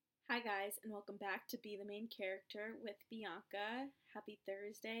Hi, guys, and welcome back to Be the Main Character with Bianca. Happy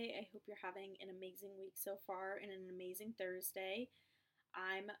Thursday. I hope you're having an amazing week so far and an amazing Thursday.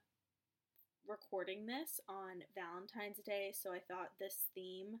 I'm recording this on Valentine's Day, so I thought this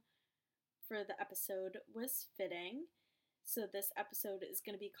theme for the episode was fitting. So, this episode is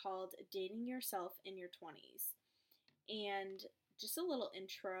going to be called Dating Yourself in Your 20s. And just a little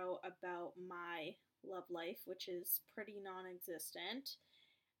intro about my love life, which is pretty non existent.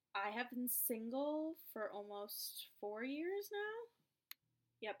 I have been single for almost 4 years now.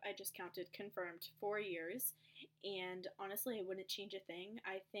 Yep, I just counted, confirmed 4 years. And honestly, I wouldn't change a thing.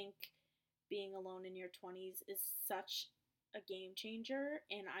 I think being alone in your 20s is such a game changer.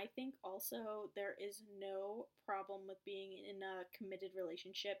 And I think also there is no problem with being in a committed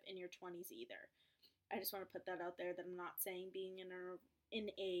relationship in your 20s either. I just want to put that out there that I'm not saying being in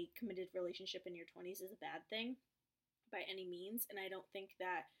a committed relationship in your 20s is a bad thing by any means. And I don't think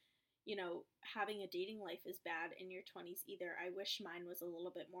that having a dating life is bad in your 20s either. I wish mine was a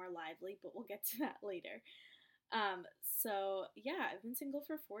little bit more lively, but we'll get to that later. So yeah, I've been single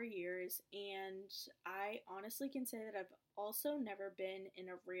for 4 years, and I honestly can say that I've also never been in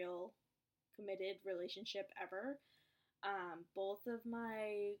a real committed relationship ever. Both of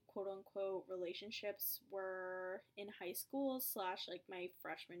my quote unquote relationships were in high school slash like my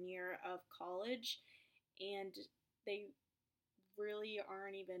freshman year of college, and they really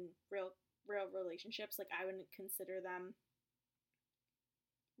aren't even real relationships. Like, I wouldn't consider them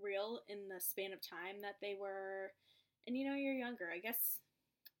real in the span of time that they were. And you're younger, I guess.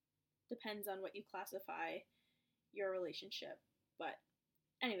 Depends on what you classify your relationship. But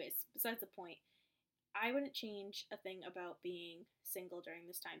anyways, besides the point, I wouldn't change a thing about being single during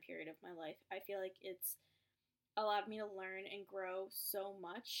this time period of my life. I feel like it's allowed me to learn and grow so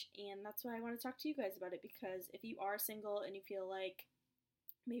much, and that's why I want to talk to you guys about it. Because if you are single and you feel like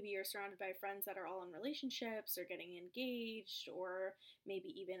maybe you're surrounded by friends that are all in relationships or getting engaged, or maybe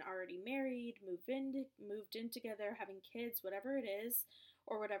even already married, moved in together, having kids, whatever it is,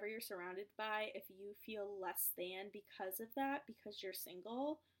 or whatever you're surrounded by, if you feel less than because of that, because you're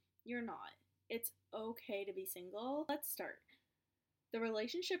single, you're not. It's okay to be single. Let's start. The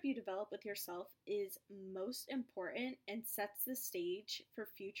relationship you develop with yourself is most important and sets the stage for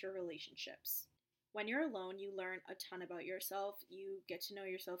future relationships. When you're alone, you learn a ton about yourself. You get to know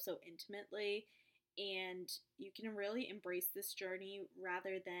yourself so intimately, and you can really embrace this journey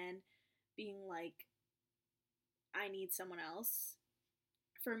rather than being like, I need someone else.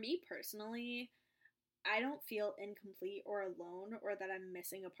 For me personally, I don't feel incomplete or alone, or that I'm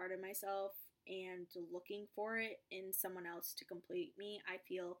missing a part of myself and looking for it in someone else to complete me. I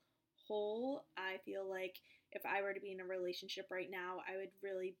feel whole. I feel like if I were to be in a relationship right now, I would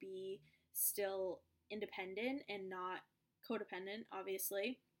really be still independent and not codependent,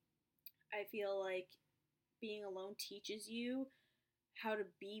 obviously. I feel like being alone teaches you how to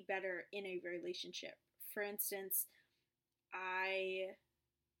be better in a relationship. For instance, I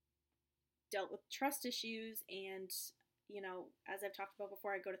dealt with trust issues, and as I've talked about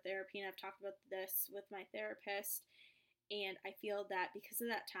before, I go to therapy, and I've talked about this with my therapist. And I feel that because of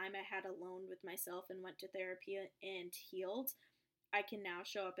that time I had alone with myself and went to therapy and healed, I can now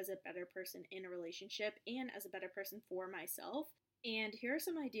show up as a better person in a relationship and as a better person for myself. And here are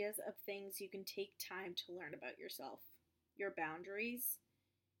some ideas of things you can take time to learn about yourself: your boundaries,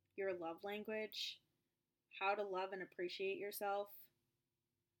 your love language, how to love and appreciate yourself,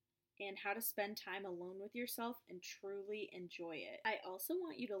 and how to spend time alone with yourself and truly enjoy it. I also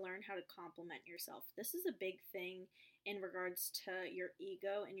want you to learn how to compliment yourself. This is a big thing in regards to your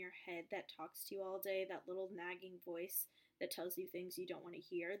ego in your head that talks to you all day, that little nagging voice that tells you things you don't want to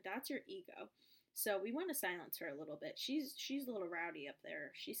hear. That's your ego. So we want to silence her a little bit. She's a little rowdy up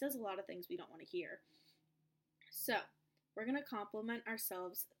there. She says a lot of things we don't want to hear. So we're going to compliment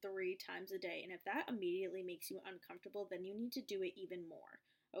ourselves 3 times a day. And if that immediately makes you uncomfortable, then you need to do it even more.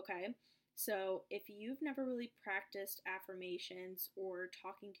 Okay? So if you've never really practiced affirmations or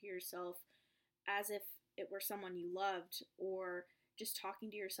talking to yourself as if it were someone you loved, or just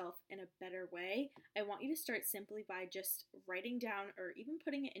talking to yourself in a better way, I want you to start simply by just writing down or even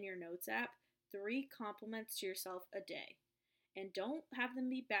putting it in your notes app 3 compliments to yourself a day. And don't have them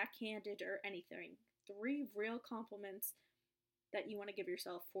be backhanded or anything. 3 real compliments that you want to give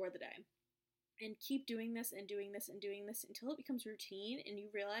yourself for the day. And keep doing this and doing this and doing this until it becomes routine, and you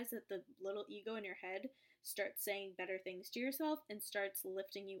realize that the little ego in your head starts saying better things to yourself and starts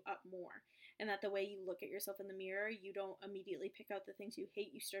lifting you up more. And that the way you look at yourself in the mirror, you don't immediately pick out the things you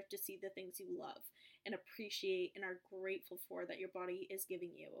hate. You start to see the things you love and appreciate and are grateful for that your body is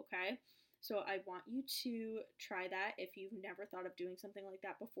giving you, okay? So I want you to try that if you've never thought of doing something like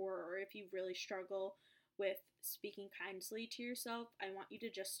that before, or if you really struggle with speaking kindly to yourself. I want you to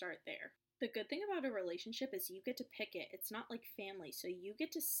just start there. The good thing about a relationship is you get to pick it. It's not like family. So you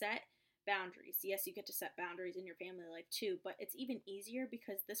get to set boundaries. Yes, you get to set boundaries in your family life too, but it's even easier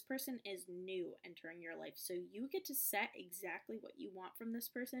because this person is new entering your life. So you get to set exactly what you want from this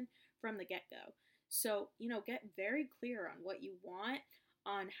person from the get go. So, get very clear on what you want,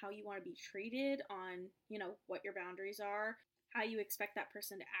 on how you want to be treated, on, what your boundaries are, how you expect that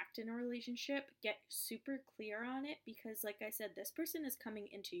person to act in a relationship. Get super clear on it because, like I said, this person is coming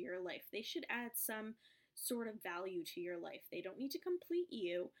into your life. They should add some sort of value to your life. They don't need to complete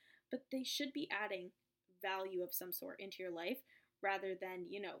you, but they should be adding value of some sort into your life rather than,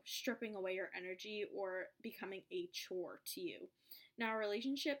 stripping away your energy or becoming a chore to you. Now, a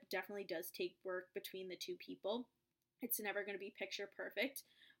relationship definitely does take work between the two people. It's never going to be picture perfect,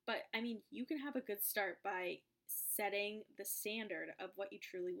 but I mean, you can have a good start by setting the standard of what you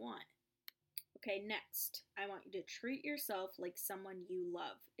truly want. Okay, next, I want you to treat yourself like someone you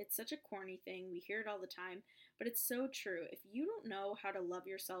love. It's such a corny thing. We hear it all the time, but it's so true. If you don't know how to love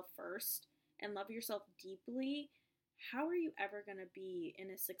yourself first and love yourself deeply, how are you ever going to be in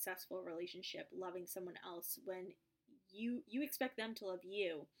a successful relationship loving someone else when you expect them to love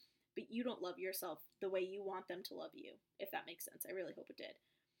you, but you don't love yourself the way you want them to love you, if that makes sense? I really hope it did.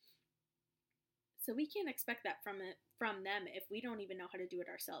 So we can't expect that from them if we don't even know how to do it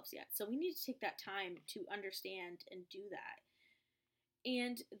ourselves yet. So we need to take that time to understand and do that.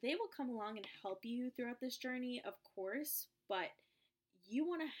 And they will come along and help you throughout this journey, of course, but you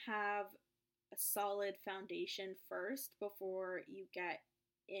want to have a solid foundation first before you get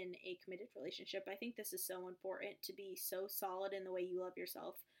in a committed relationship. I think this is so important, to be so solid in the way you love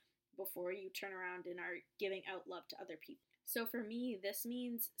yourself before you turn around and are giving out love to other people. So for me, this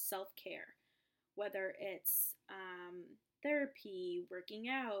means self-care. Whether it's therapy, working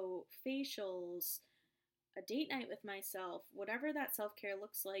out, facials, a date night with myself, whatever that self-care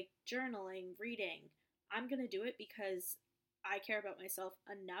looks like, journaling, reading, I'm going to do it because I care about myself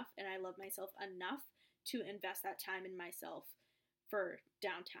enough and I love myself enough to invest that time in myself for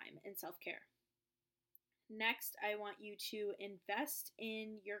downtime and self-care. Next, I want you to invest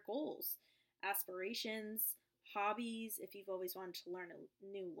in your goals, aspirations, hobbies. If you've always wanted to learn a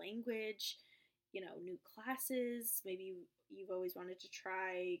new language, new classes, maybe you've always wanted to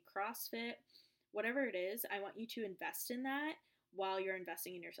try CrossFit, whatever it is, I want you to invest in that while you're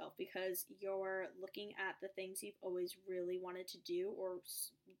investing in yourself, because you're looking at the things you've always really wanted to do or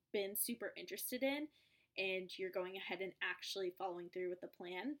been super interested in, and you're going ahead and actually following through with the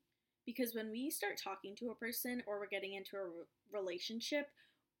plan. Because when we start talking to a person or we're getting into a relationship,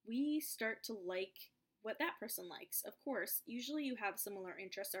 we start to like what that person likes. Of course, usually you have similar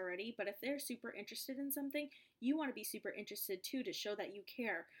interests already, but if they're super interested in something, you want to be super interested too to show that you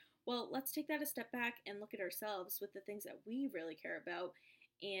care. Well, let's take that a step back and look at ourselves with the things that we really care about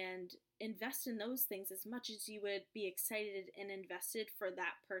and invest in those things as much as you would be excited and invested for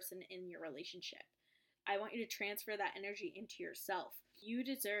that person in your relationship. I want you to transfer that energy into yourself. You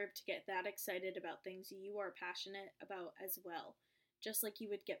deserve to get that excited about things you are passionate about as well, just like you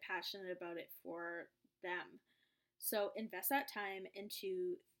would get passionate about it for them. So invest that time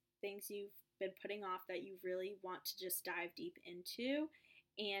into things you've been putting off that you really want to just dive deep into,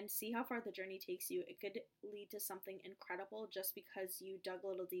 and see how far the journey takes you. It could lead to something incredible just because you dug a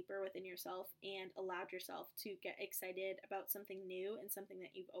little deeper within yourself and allowed yourself to get excited about something new and something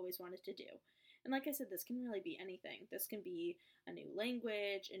that you've always wanted to do. And like I said, this can really be anything. This can be a new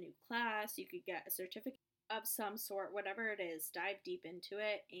language, a new class. You could get a certificate of some sort, whatever it is. Dive deep into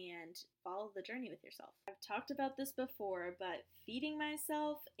it and follow the journey with yourself. I've talked about this before, but feeding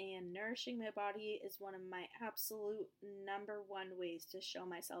myself and nourishing my body is one of my absolute number one ways to show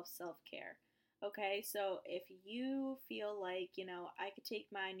myself self-care. Okay, so if you feel like, I could take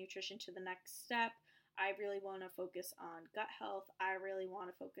my nutrition to the next step, I really want to focus on gut health, I really want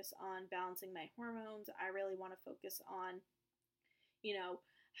to focus on balancing my hormones, I really want to focus on,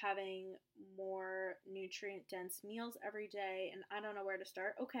 having more nutrient dense meals every day, and I don't know where to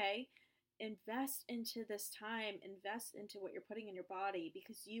start. Okay, invest into this time, invest into what you're putting in your body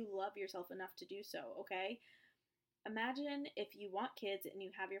because you love yourself enough to do so. Okay, imagine if you want kids and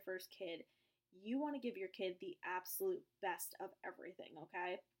you have your first kid, you want to give your kid the absolute best of everything.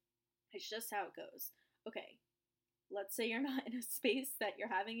 Okay, it's just how it goes. Okay, let's say you're not in a space that you're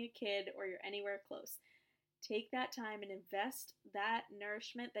having a kid or you're anywhere close. Take that time and invest that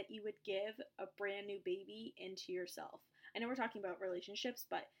nourishment that you would give a brand new baby into yourself. I know we're talking about relationships,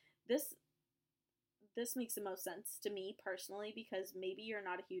 but this this makes the most sense to me personally, because maybe you're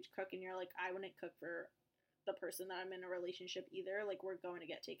not a huge cook and you're like, I wouldn't cook for the person that I'm in a relationship either. Like, we're going to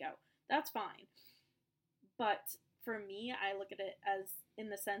get takeout. That's fine. But for me, I look at it as in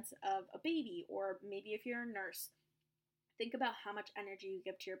the sense of a baby, or maybe if you're a nurse, think about how much energy you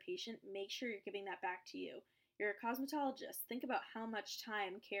give to your patient. Make sure you're giving that back to you. You're a cosmetologist. Think about how much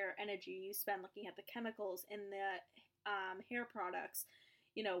time, care, energy you spend looking at the chemicals in the hair products.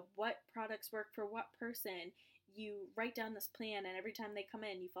 You know, what products work for what person. You write down this plan, and every time they come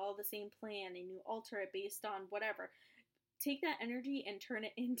in, you follow the same plan and you alter it based on whatever. Take that energy and turn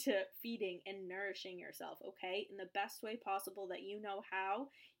it into feeding and nourishing yourself, okay? In the best way possible that you know how.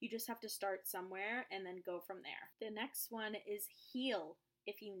 You just have to start somewhere and then go from there. The next one is heal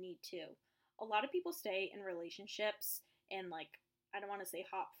if you need to. A lot of people stay in relationships and, like, I don't want to say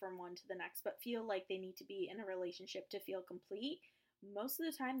hop from one to the next, but feel like they need to be in a relationship to feel complete. Most of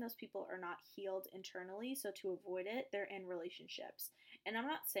the time, those people are not healed internally, so to avoid it, they're in relationships. And I'm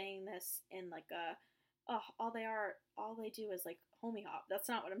not saying this in like a, oh, all they do is like homie hop. That's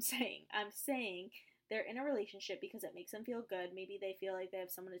not what I'm saying. I'm saying they're in a relationship because it makes them feel good. Maybe they feel like they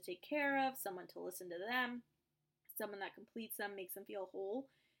have someone to take care of, someone to listen to them, someone that completes them, makes them feel whole.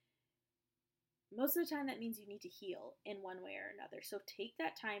 Most of the time, that means you need to heal in one way or another. So take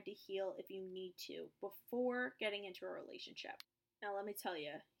that time to heal if you need to before getting into a relationship. Now, let me tell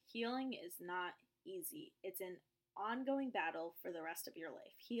you, healing is not easy. It's an ongoing battle for the rest of your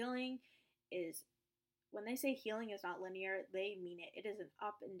life. Healing is, when they say healing is not linear, they mean it. It is an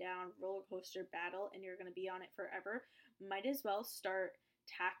up and down roller coaster battle, and you're going to be on it forever. Might as well start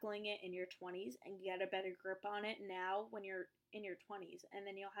tackling it in your 20s and get a better grip on it now when you're in your 20s, and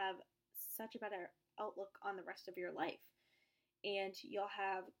then you'll have such a better outlook on the rest of your life. And you'll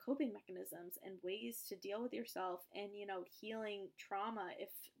have coping mechanisms and ways to deal with yourself and, you know, healing trauma if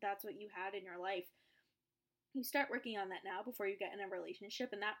that's what you had in your life. You start working on that now before you get in a relationship,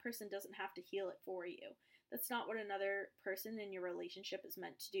 and that person doesn't have to heal it for you. That's not what another person in your relationship is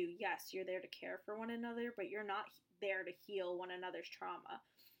meant to do. Yes, you're there to care for one another, but you're not there to heal one another's trauma.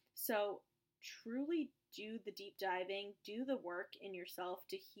 So truly do the deep diving, do the work in yourself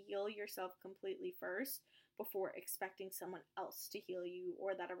to heal yourself completely first before expecting someone else to heal you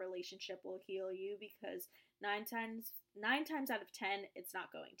or that a relationship will heal you, because nine times out of 10, it's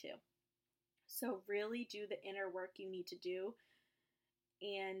not going to. So really do the inner work you need to do,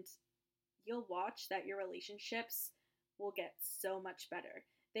 and you'll watch that your relationships will get so much better.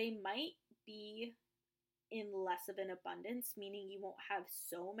 They might be in less of an abundance, meaning you won't have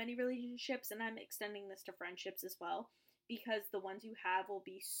so many relationships, and I'm extending this to friendships as well, because the ones you have will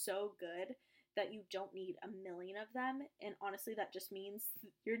be so good that you don't need a million of them. And honestly, that just means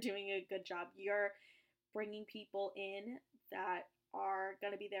you're doing a good job. You're bringing people in that are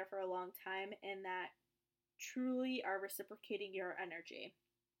going to be there for a long time and that truly are reciprocating your energy.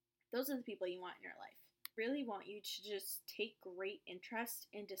 Those are the people you want in your life. Really want you to just take great interest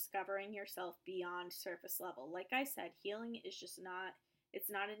in discovering yourself beyond surface level. Like I said, healing is just not, it's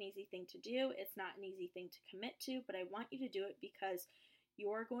not an easy thing to do. It's not an easy thing to commit to, but I want you to do it because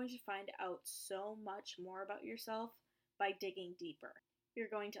you're going to find out so much more about yourself by digging deeper. You're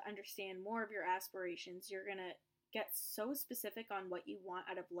going to understand more of your aspirations. You're going to get so specific on what you want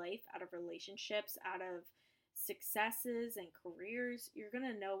out of life, out of relationships, out of successes and careers. You're going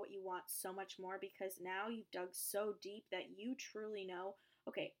to know what you want so much more because now you've dug so deep that you truly know,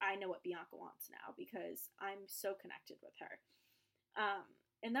 okay, I know what Bianca wants now because I'm so connected with her.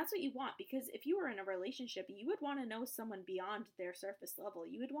 And that's what you want, because if you were in a relationship, you would want to know someone beyond their surface level.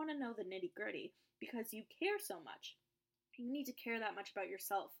 You would want to know the nitty gritty because you care so much. You need to care that much about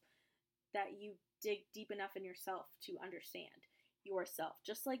yourself that you dig deep enough in yourself to understand yourself,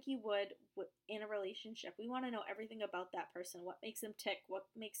 just like you would in a relationship. We want to know everything about that person, what makes them tick, what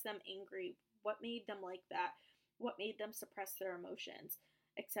makes them angry, what made them like that, what made them suppress their emotions,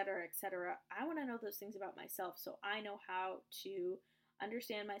 etc., etc. I want to know those things about myself so I know how to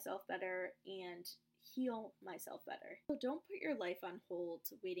understand myself better and heal myself better. So don't put your life on hold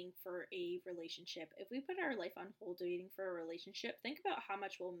waiting for a relationship. If we put our life on hold waiting for a relationship, think about how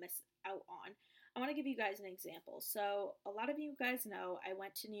much we'll miss out on. I want to give you guys an example. So a lot of you guys know I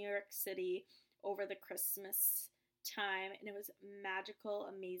went to New York City over the Christmas time, and it was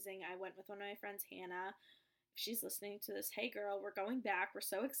magical, amazing. I went with one of my friends, Hannah. If she's listening to this, hey girl, we're going back. We're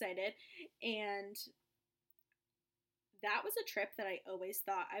so excited. And that was a trip that I always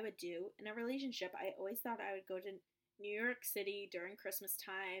thought I would do in a relationship. I always thought I would go to New York City during Christmas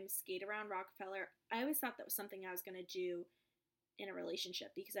time, skate around Rockefeller. I always thought that was something I was going to do in a relationship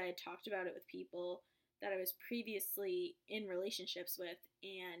because I had talked about it with people that I was previously in relationships with,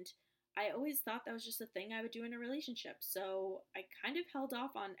 and I always thought that was just a thing I would do in a relationship. So I kind of held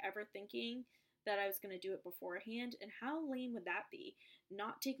off on ever thinking that I was going to do it beforehand. And how lame would that be?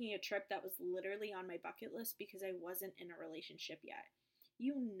 Not taking a trip that was literally on my bucket list because I wasn't in a relationship yet.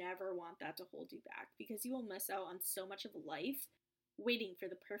 You never want that to hold you back because you will miss out on so much of life waiting for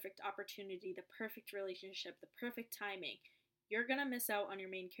the perfect opportunity, the perfect relationship, the perfect timing. You're going to miss out on your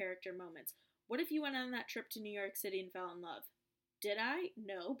main character moments. What if you went on that trip to New York City and fell in love? Did I?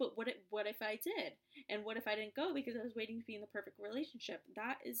 No, but what if I did? And what if I didn't go because I was waiting to be in the perfect relationship?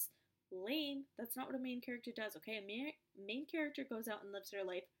 That is lame. That's not what a main character does, okay? A main character goes out and lives their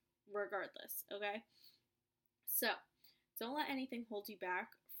life regardless, okay? So, don't let anything hold you back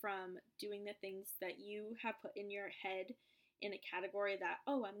from doing the things that you have put in your head in a category that,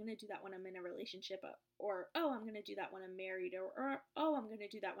 oh, I'm going to do that when I'm in a relationship, or oh, I'm going to do that when I'm married, or oh, I'm going to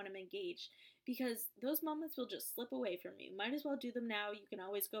do that when I'm engaged, because those moments will just slip away from you. Might as well do them now. You can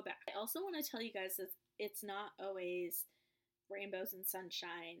always go back. I also want to tell you guys that it's not always rainbows and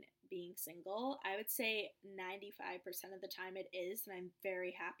sunshine being single. I would say 95% of the time it is, and I'm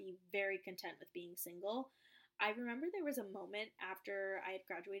very happy, very content with being single. I remember there was a moment after I had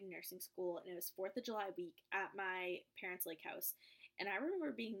graduated nursing school, and it was 4th of July week at my parents' lake house. And I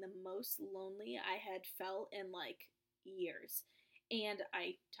remember being the most lonely I had felt in like years. And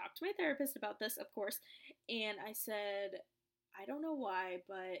I talked to my therapist about this, of course, and I said, I don't know why,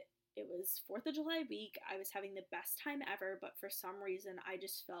 but it was 4th of July week. I was having the best time ever, but for some reason, I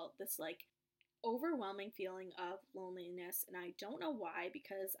just felt this like overwhelming feeling of loneliness, and I don't know why,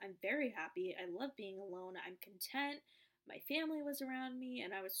 because I'm very happy. I love being alone. I'm content. My family was around me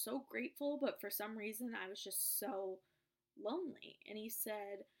and I was so grateful, but for some reason I was just so lonely. And he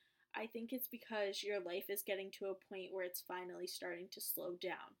said, I think it's because your life is getting to a point where it's finally starting to slow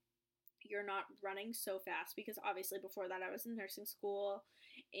down. You're not running so fast, because obviously before that I was in nursing school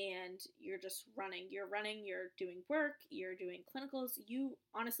and you're just running. You're doing work, you're doing clinicals. You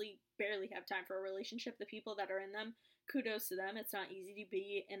honestly barely have time for a relationship. The people that are in them, kudos to them. It's not easy to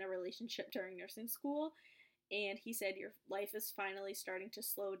be in a relationship during nursing school. And he said your life is finally starting to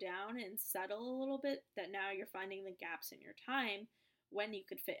slow down and settle a little bit, that now you're finding the gaps in your time when you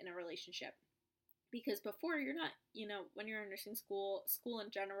could fit in a relationship. Because before, you're not, when you're in nursing school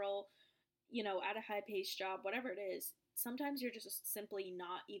in general, at a high paced job, whatever it is, sometimes you're just simply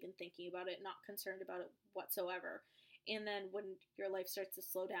not even thinking about it, not concerned about it whatsoever. And then when your life starts to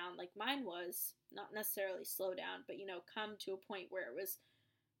slow down, like mine was, not necessarily slow down, but, come to a point where it was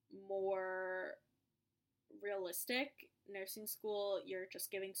more realistic. Nursing school, you're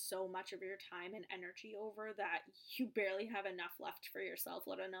just giving so much of your time and energy over that you barely have enough left for yourself,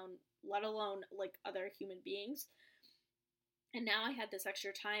 let alone like other human beings. And now I had this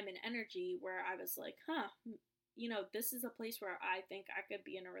extra time and energy where I was like, this is a place where I think I could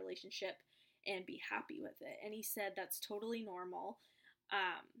be in a relationship and be happy with it. And he said that's totally normal.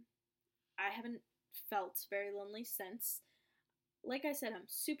 I haven't felt very lonely since. Like I said, I'm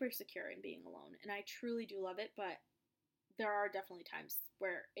super secure in being alone, and I truly do love it, but there are definitely times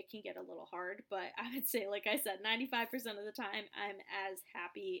where it can get a little hard. But I would say, like I said, 95% of the time, I'm as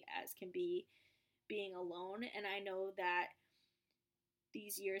happy as can be being alone. And I know that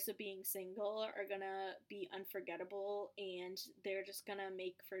these years of being single are gonna be unforgettable, and they're just gonna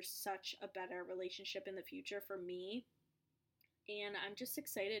make for such a better relationship in the future for me. And I'm just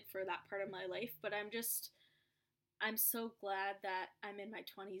excited for that part of my life, but I'm so glad that I'm in my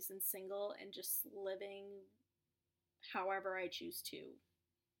 20s and single and just living however I choose to,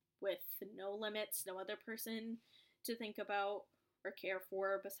 with no limits, no other person to think about or care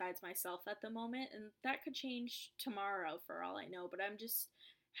for besides myself at the moment. And that could change tomorrow for all I know, but I'm just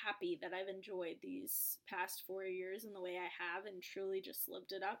happy that I've enjoyed these past 4 years in the way I have and truly just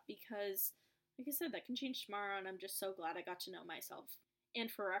lived it up, because like I said, that can change tomorrow, and I'm just so glad I got to know myself.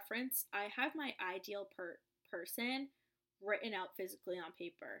 And for reference, I have my ideal person written out physically on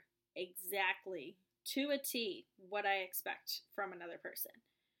paper, exactly to a T what I expect from another person.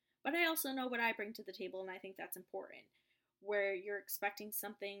 But I also know what I bring to the table, and I think that's important. Where you're expecting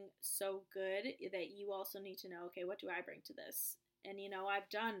something so good that you also need to know, okay, what do I bring to this? And I've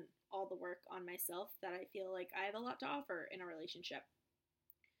done all the work on myself that I feel like I have a lot to offer in a relationship.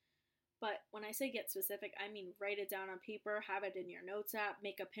 But when I say get specific, I mean write it down on paper, have it in your notes app,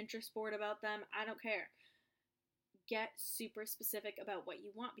 make a Pinterest board about them. I don't care. Get super specific about what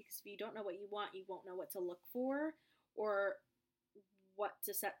you want, because if you don't know what you want, you won't know what to look for or what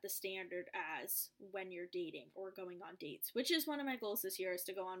to set the standard as when you're dating or going on dates, which is one of my goals this year, is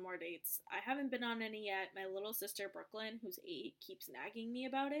to go on more dates. I haven't been on any yet. My little sister Brooklyn, who's 8, keeps nagging me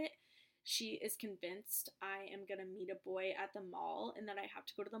about it. She is convinced I am going to meet a boy at the mall and that I have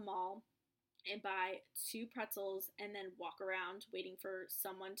to go to the mall and buy 2 pretzels and then walk around waiting for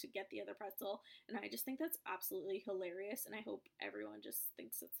someone to get the other pretzel. And I just think that's absolutely hilarious. And I hope everyone just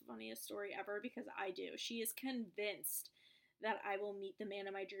thinks it's the funniest story ever, because I do. She is convinced that I will meet the man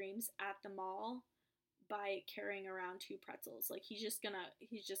of my dreams at the mall by carrying around 2 pretzels. Like he's just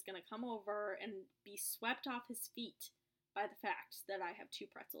gonna come over and be swept off his feet by the fact that I have 2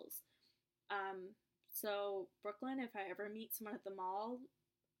 pretzels. Um, so Brooklyn, if I ever meet someone at the mall,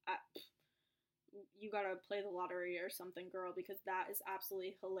 I, you gotta play the lottery or something, girl, because that is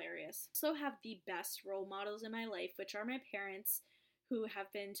absolutely hilarious. I also have the best role models in my life, which are my parents, who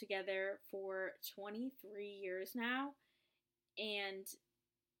have been together for 23 years now, and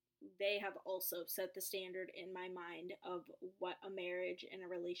they have also set the standard in my mind of what a marriage and a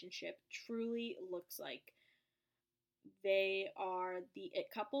relationship truly looks like. They are the it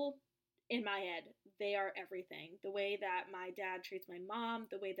couple in my head. They are everything. The way that my dad treats my mom,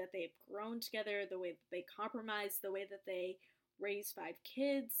 the way that they've grown together, the way that they compromise, the way that they raise 5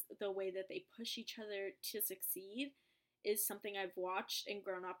 kids, the way that they push each other to succeed is something I've watched and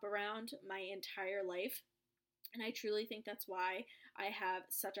grown up around my entire life. And I truly think that's why I have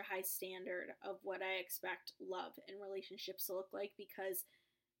such a high standard of what I expect love and relationships to look like, because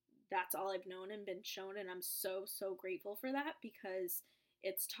that's all I've known and been shown. And I'm so, so grateful for that, because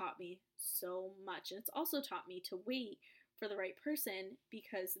it's taught me so much. And it's also taught me to wait for the right person,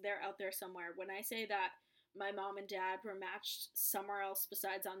 because they're out there somewhere. When I say that my mom and dad were matched somewhere else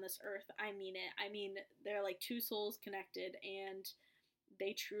besides on this earth, I mean it. I mean, they're like 2 souls connected, and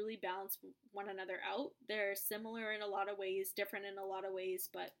they truly balance one another out. They're similar in a lot of ways, different in a lot of ways,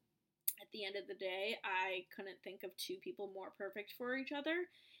 but at the end of the day, I couldn't think of 2 people more perfect for each other,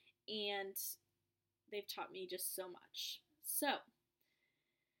 and they've taught me just so much. So,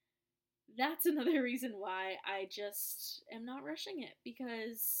 that's another reason why I just am not rushing it,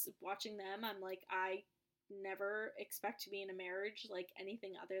 because watching them, I'm like, I never expect to be in a marriage like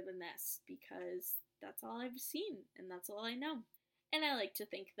anything other than this, because that's all I've seen and that's all I know. And I like to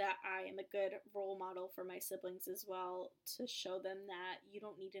think that I am a good role model for my siblings as well, to show them that you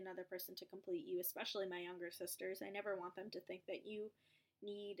don't need another person to complete you, especially my younger sisters. I never want them to think that you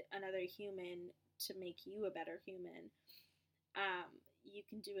need another human to make you a better human. You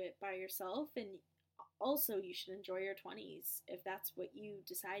can do it by yourself, and also you should enjoy your 20s. If that's what you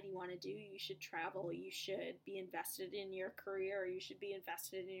decide you want to do, you should travel, you should be invested in your career, you should be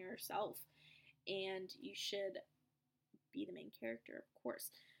invested in yourself, and you should be the main character, of course,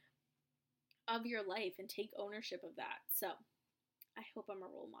 of your life and take ownership of that. So I hope I'm a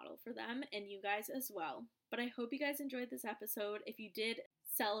role model for them, and you guys as well. But I hope you guys enjoyed this episode. If you did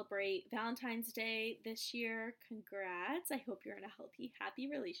celebrate Valentine's Day this year, congrats. I hope you're in a healthy, happy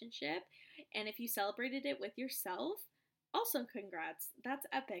relationship. And if you celebrated it with yourself, also congrats. That's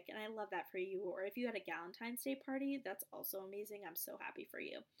epic, and I love that for you. Or if you had a Valentine's Day party, that's also amazing. I'm so happy for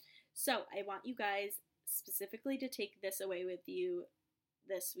you. So I want you guys specifically to take this away with you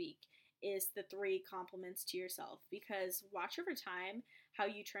this week, is the 3 compliments to yourself, because watch over time how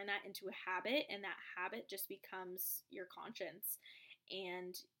you turn that into a habit, and that habit just becomes your conscience,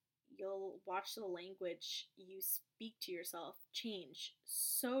 and you'll watch the language you speak to yourself change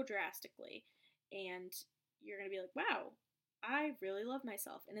so drastically, and you're going to be like, wow, I really love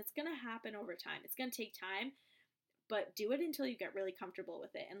myself. And it's going to happen over time. It's going to take time, but do it until you get really comfortable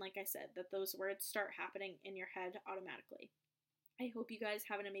with it. And like I said, that those words start happening in your head automatically. I hope you guys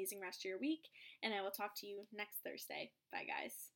have an amazing rest of your week, and I will talk to you next Thursday. Bye, guys.